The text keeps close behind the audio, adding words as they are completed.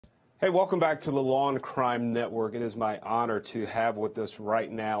Hey, welcome back to the Law&Crime Network. It is my honor to have with us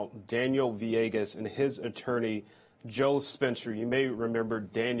right now Daniel Villegas and his attorney, Joe Spencer. You may remember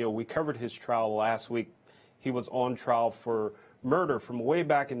Daniel. We covered his trial last week. He was on trial for murder from way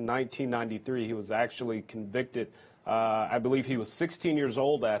back in 1993. He was actually convicted. I believe he was 16 years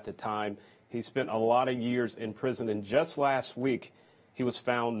old at the time. He spent a lot of years in prison, and just last week, he was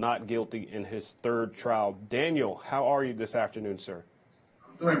found not guilty in his third trial. Daniel, how are you this afternoon, sir?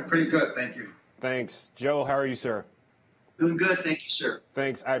 Doing pretty good, thank you. Thanks. Joe, how are you, sir? Doing good, thank you, sir.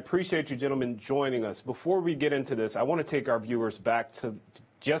 Thanks. I appreciate you gentlemen joining us. Before we get into this, I want to take our viewers back to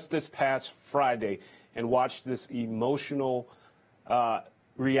just this past Friday and watch this emotional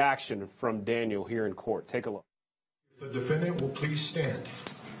reaction from Daniel here in court. Take a look. The defendant will please stand.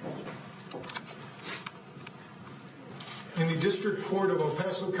 In the District Court of El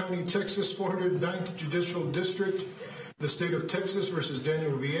Paso County, Texas, 409th Judicial District, the State of Texas versus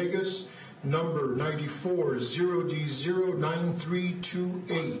Daniel Villegas, number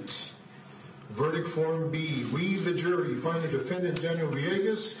 94-0D09328. Verdict Form B. We, the jury, find the defendant, Daniel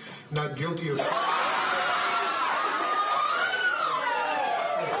Villegas, not guilty of...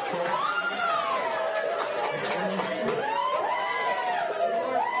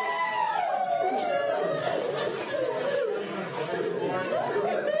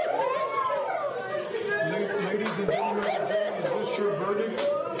 Ladies and gentlemen, is this your verdict?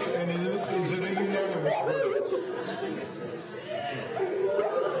 And is it a unanimous verdict?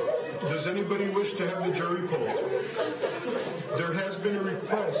 Does anybody wish to have the jury polled? There has been a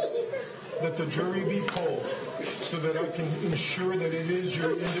request that the jury be polled so that I can ensure that it is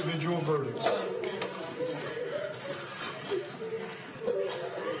your individual verdicts.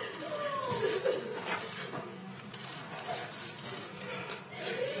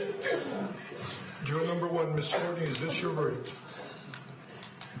 Juror number 1, Ms. Forney, is this your verdict?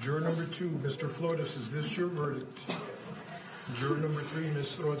 Juror number 2, Mr. Flores, is this your verdict? Juror number 3,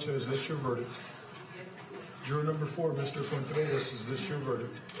 Ms. Rocha, is this your verdict? Juror number 4, Mr. Contreras, is this your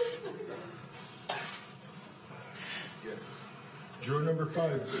verdict? Juror number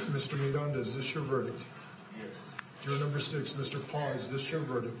 5, Mr. Miranda, is this your verdict? Juror number 6, Mr. Paul, is this your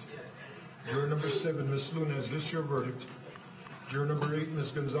verdict? Juror number 7, Ms. Luna, is this your verdict? Juror number 8,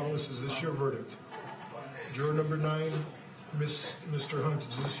 Ms. Gonzalez, is this your verdict? Juror number 9, Mr. Hunt,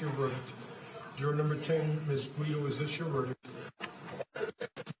 is this your verdict? Juror number 10, Ms. Guido, is this your verdict?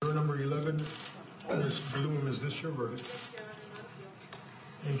 Juror number 11, Ms. Bloom, is this your verdict?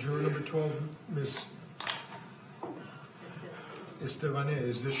 And juror number 12, Ms. Estevane,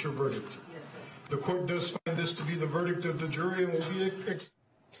 is this your verdict? The court does find this to be the verdict of the jury and will be...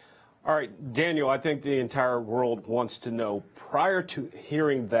 All right, Daniel, I think the entire world wants to know, prior to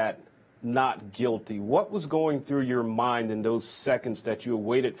hearing that not guilty, what was going through your mind in those seconds that you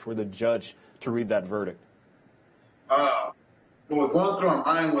waited for the judge to read that verdict? What was going through my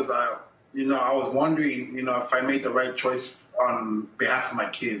mind was, I was wondering, if I made the right choice on behalf of my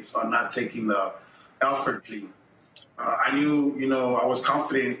kids on not taking the Alford plea. I knew, I was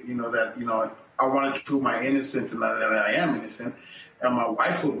confident, that, I wanted to prove my innocence and that I am innocent. And my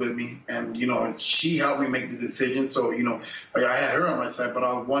wife was with me, and, she helped me make the decision. So, I had her on my side, but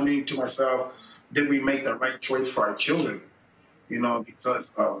I was wondering to myself, did we make the right choice for our children?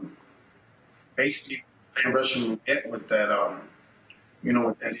 Because basically, the Russian would get with that,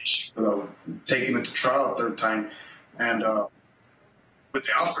 with that issue, taking it to trial a third time. And with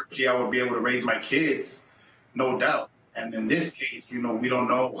the Alford plea, I would be able to raise my kids, no doubt. And in this case, we don't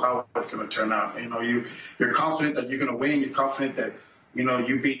know how it's going to turn out. You're confident that you're going to win. You're confident that,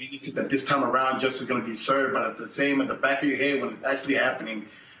 you being innocent, that this time around justice is going to be served. But at the back of your head, when it's actually happening,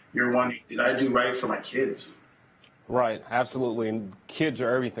 you're wondering, did I do right for my kids? Right, absolutely. And kids are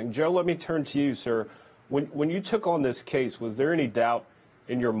everything. Joe, let me turn to you, sir. When you took on this case, was there any doubt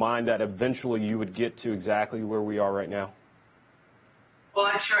in your mind that eventually you would get to exactly where we are right now? Well,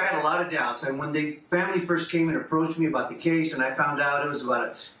 I sure had a lot of doubts. And when the family first came and approached me about the case, and I found out it was about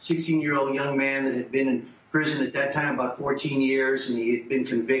a 16-year-old young man that had been in prison at that time about 14 years, and he had been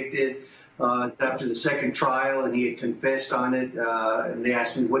convicted up to the second trial, and he had confessed on it. And they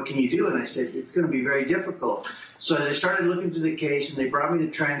asked me, what can you do? And I said, it's going to be very difficult. So as I started looking through the case, and they brought me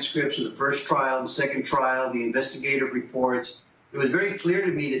the transcripts of the first trial, the second trial, the investigative reports, it was very clear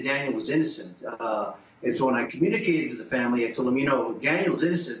to me that Daniel was innocent. And so when I communicated to the family, I told them, Daniel's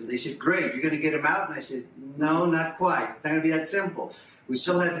innocent. And they said, great, you're going to get him out? And I said, no, not quite. It's not going to be that simple. We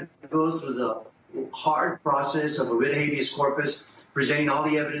still had to go through the hard process of a writ of habeas corpus, presenting all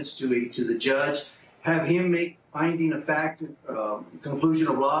the evidence to the judge, have him make finding of fact, conclusion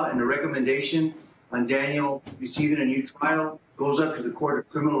of law, and a recommendation on Daniel receiving a new trial, goes up to the Court of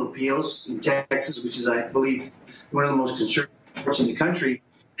Criminal Appeals in Texas, which is, I believe, one of the most conservative courts in the country,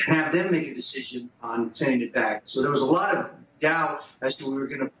 and have them make a decision on sending it back. So there was a lot of doubt as to we were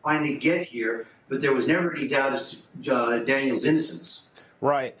going to finally get here, but there was never any doubt as to Daniel's innocence.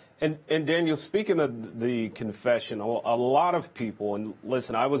 Right. And Daniel, speaking of the confession, a lot of people, and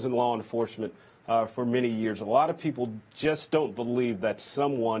listen, I was in law enforcement for many years, a lot of people just don't believe that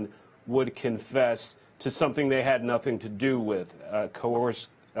someone would confess to something they had nothing to do with, coerced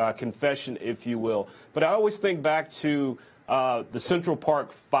confession, if you will. But I always think back to the Central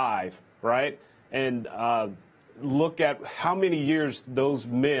Park Five, right? And look at how many years those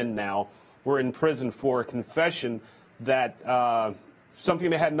men now were in prison for a confession that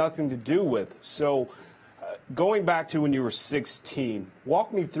something they had nothing to do with. So going back to when you were 16,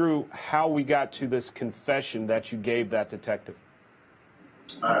 walk me through how we got to this confession that you gave that detective.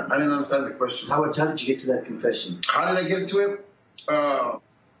 I didn't understand the question. How did you get to that confession? How did I get to it?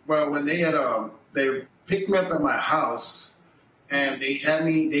 Well, when they had they picked me up at my house, and they had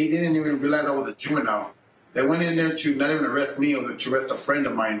me. They didn't even realize I was a juvenile. They went in there to not even arrest me, or to arrest a friend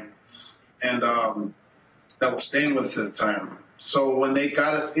of mine, and that was staying with us at the time. So when they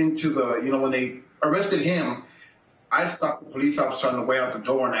got us into when they arrested him, I stopped the police officer on the way out the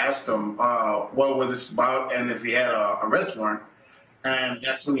door and asked him what was this about and if he had an arrest warrant. And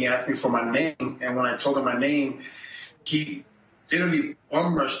that's when he asked me for my name. And when I told him my name, he literally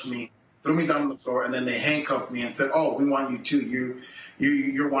bum rushed me, threw me down on the floor, and then they handcuffed me and said, "Oh, we want you too.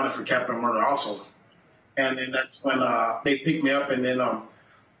 You're wanted for capital murder also." And then that's when they picked me up, and then I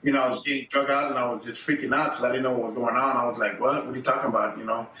was getting drug out, and I was just freaking out because I didn't know what was going on. I was like, "What? What are you talking about?"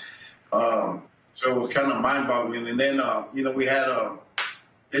 So it was kind of mind-boggling. And then we had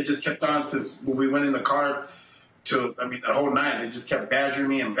they just kept on since we went in the car. The whole night they just kept badgering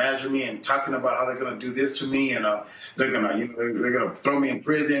me and talking about how they're gonna do this to me, and they're gonna throw me in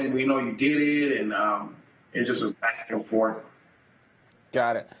prison. We know you did it, and it just was back and forth.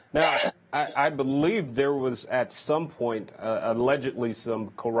 Got it. Now, I believe there was at some point allegedly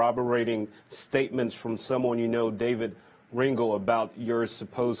some corroborating statements from someone David Ringel, about your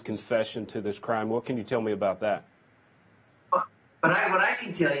supposed confession to this crime. What can you tell me about that? But what I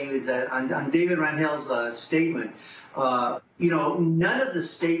can tell you is that on David Rangel's statement, none of the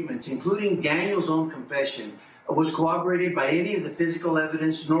statements, including Daniel's own confession, was corroborated by any of the physical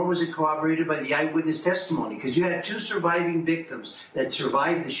evidence, nor was it corroborated by the eyewitness testimony, because you had two surviving victims that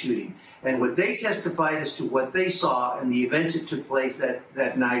survived the shooting. And what they testified as to what they saw and the events that took place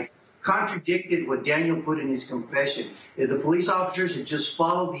that night contradicted what Daniel put in his confession. If the police officers had just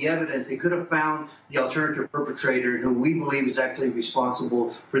followed the evidence, they could have found the alternative perpetrator, who we believe is actually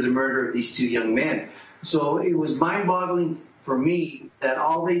responsible for the murder of these two young men. So it was mind-boggling for me that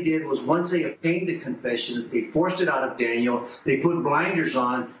all they did was, once they obtained the confession, they forced it out of Daniel, they put blinders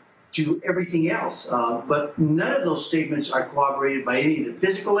on to everything else. But none of those statements are corroborated by any of the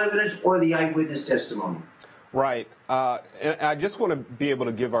physical evidence or the eyewitness testimony. Right. And I just want to be able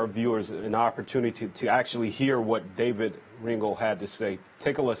to give our viewers an opportunity to actually hear what David Ringel had to say.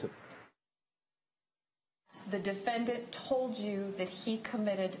 Take a listen. The defendant told you that he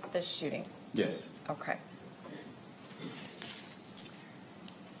committed the shooting? Yes. Okay.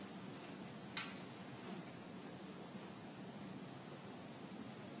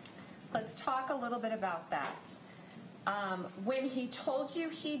 Let's talk a little bit about that. When he told you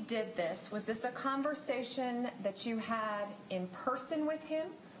he did this, was this a conversation that you had in person with him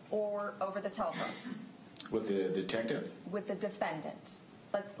or over the telephone? With the detective? With the defendant.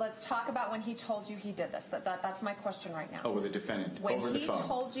 Let's talk about when he told you he did this. That's my question right now. Oh, with the defendant. When over the phone. he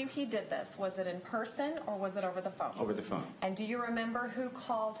told you he did this, was it in person or was it over the phone? Over the phone. And do you remember who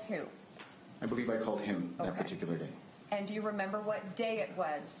called who? I believe I called him that Okay. particular day. And do you remember what day it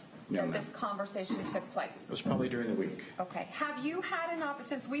was that this conversation took place? It was probably during the week. Okay. Have you had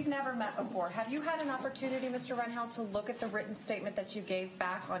since we've never met before, have you had an opportunity, Mr. Rangel, to look at the written statement that you gave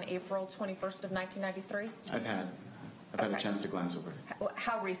back on April 21st of 1993? I've had a chance to glance over it.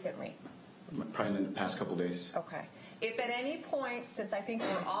 How recently? Probably in the past couple days. Okay. If at any point, since I think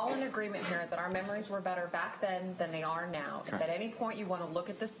we're all in agreement here that our memories were better back then than they are now, if at any point you want to look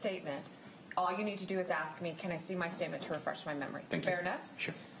at this statement, all you need to do is ask me, can I see my statement to refresh my memory? Thank you. Fair enough?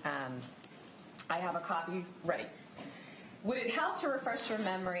 Sure. I have a copy ready. Would it help to refresh your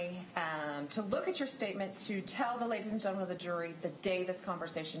memory, to look at your statement, to tell the ladies and gentlemen of the jury the day this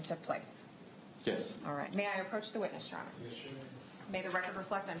conversation took place? Yes. All right. May I approach the witness, Your Honor? Yes, Your Honor. May the record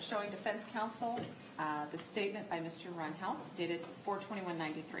reflect I'm showing defense counsel the statement by Mr. Rangel, dated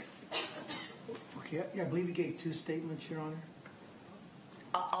 4/21/93. Okay, I believe you gave two statements, Your Honor.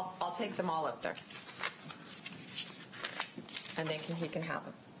 I'll take them all up there. and then he can have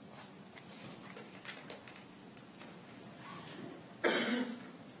them.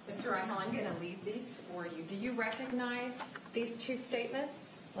 Mr. Rangel, I'm going to leave these for you. Do you recognize these two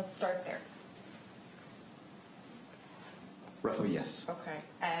statements? Let's start there. Roughly, yes. Okay.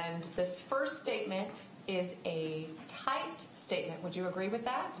 And this first statement is a typed statement. Would you agree with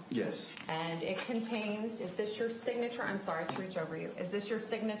that? Yes. And it contains, is this your signature? I'm sorry to reach over you. Is this your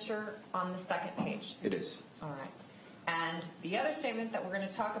signature on the second page? It is. All right. And the other statement that we're going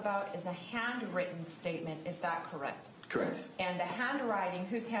to talk about is a handwritten statement. Is that correct? Correct. And the handwriting,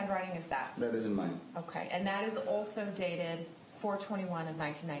 whose handwriting is that? That isn't mine. Okay. And that is also dated 4/21 of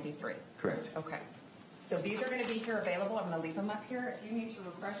 1993. Correct. Okay. So these are going to be here available. I'm going to leave them up here. If you need to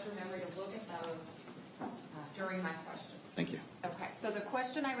refresh your memory to look at those during my questions. Thank you. Okay. So the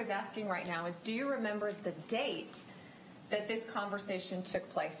question I was asking right now is, do you remember the date that this conversation took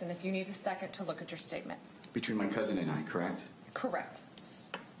place? And if you need a second to look at your statement. Between my cousin and I, correct? Correct.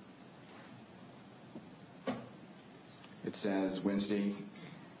 It says Wednesday,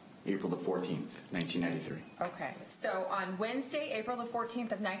 April the 14th, 1993. Okay. So on Wednesday, April the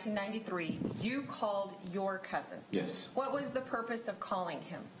 14th of 1993, you called your cousin. Yes. What was the purpose of calling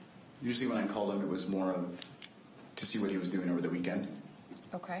him? Usually when I called him, it was more of to see what he was doing over the weekend.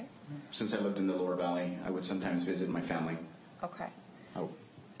 Okay. Since I lived in the Lower Valley, I would sometimes visit my family. Okay. Oh.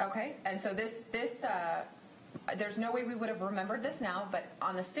 Okay. And so this there's no way we would have remembered this now, but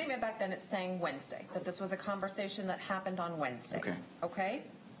on the statement back then it's saying Wednesday, that this was a conversation that happened on Wednesday. Okay. Okay?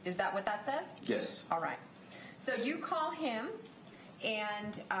 Is that what that says? Yes. All right. So you call him,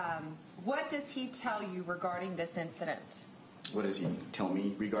 and what does he tell you regarding this incident? What does he tell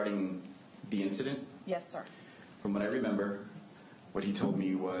me regarding the incident? Yes, sir. From what I remember, what he told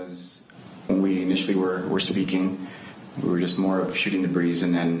me was when we initially were speaking, we were just more of shooting the breeze,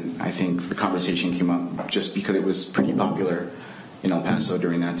 and then I think the conversation came up just because it was pretty popular in El Paso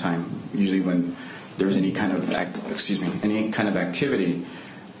during that time. Usually when there was any kind of activity,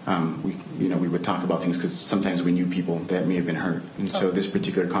 we would talk about things because sometimes we knew people that may have been hurt. And so this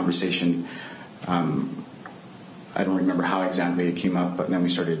particular conversation, I don't remember how exactly it came up, but then we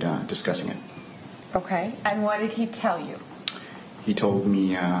started discussing it. Okay. And what did he tell you? He told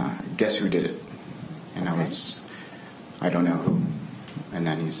me, guess who did it? And I don't know who. And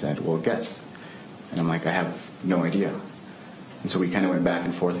then he said, well, guess. And I'm like, I have no idea. And so we kind of went back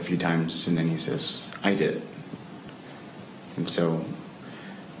and forth a few times, and then he says, I did. And so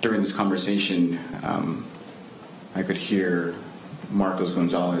during this conversation, I could hear Marcos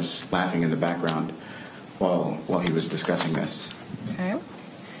Gonzalez laughing in the background while he was discussing this. Okay.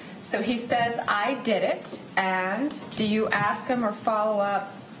 So he says, I did it. And do you ask him or follow up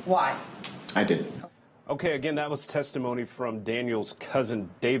why? I did. Okay, again, that was testimony from Daniel's cousin,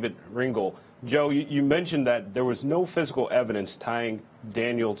 David Ringel. Joe, you mentioned that there was no physical evidence tying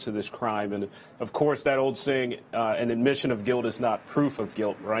Daniel to this crime. And, of course, that old saying, an admission of guilt is not proof of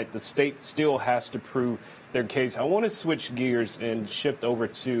guilt, right? The state still has to prove their case. I want to switch gears and shift over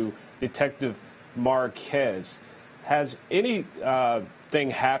to Detective Marquez. Has anything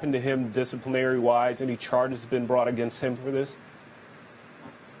happened to him disciplinary-wise? Any charges been brought against him for this?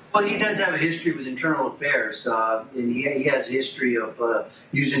 Well, he does have a history with internal affairs, and he has a history of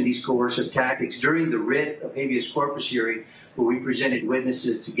using these coercive tactics. During the writ of habeas corpus hearing, where we presented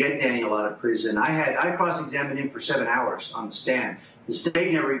witnesses to get Daniel out of prison, I cross-examined him for 7 hours on the stand. The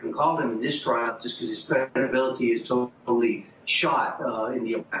state never even called him in this trial just because his credibility is totally shot in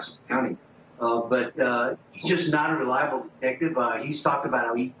the El Paso County. But he's just not a reliable detective. He's talked about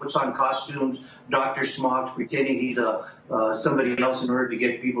how he puts on costumes, doctor smocks, pretending he's somebody else in order to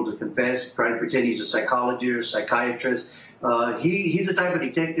get people to confess, trying to pretend he's a psychologist or psychiatrist. He's the type of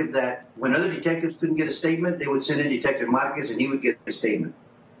detective that when other detectives couldn't get a statement, they would send in Detective Marquez and he would get a statement.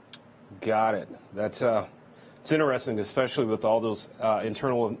 Got it. That's it's interesting, especially with all those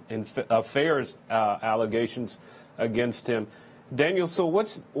internal affairs allegations against him. Daniel, so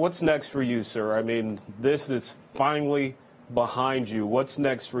what's next for you, sir? I mean, this is finally behind you. What's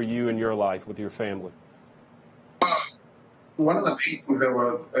next for you in your life with your family? One of the main things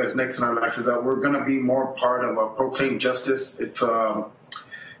that is next in our life is that we're going to be more part of Proclaim Justice. It's a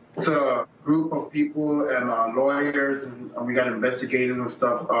group of people and lawyers, and we got investigators and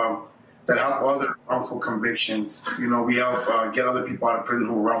stuff that help other wrongful convictions. You know, we help get other people out of prison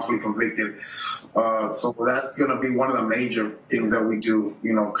who were wrongfully convicted. So that's going to be one of the major things that we do,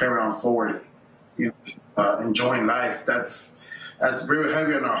 you know, carry on forward, enjoying life. That's very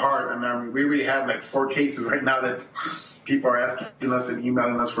heavy on our heart. And I mean, we already have like 4 cases right now that people are asking us and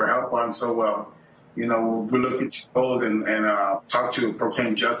emailing us for help on. So, we'll look at those and talk to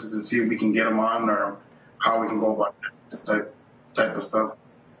Proclaim Justice and see if we can get them on or how we can go about that. type of stuff.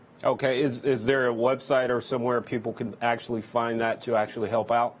 Okay, is there a website or somewhere people can actually find that to actually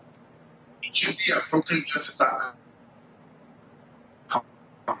help out? It should be at proclaimjustice.com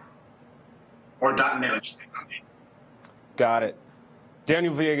or .net, I should say. Got it.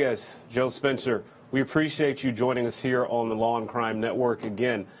 Daniel Villegas, Joe Spencer, we appreciate you joining us here on the Law and Crime Network.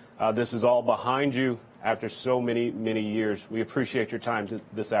 Again, this is all behind you after so many, many years. We appreciate your time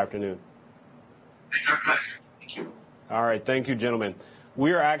this afternoon. Thank you. All right. Thank you, gentlemen.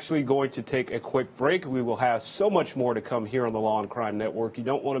 We are actually going to take a quick break. We will have so much more to come here on the Law and Crime Network. You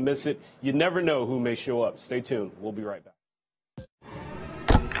don't want to miss it. You never know who may show up. Stay tuned. We'll be right back.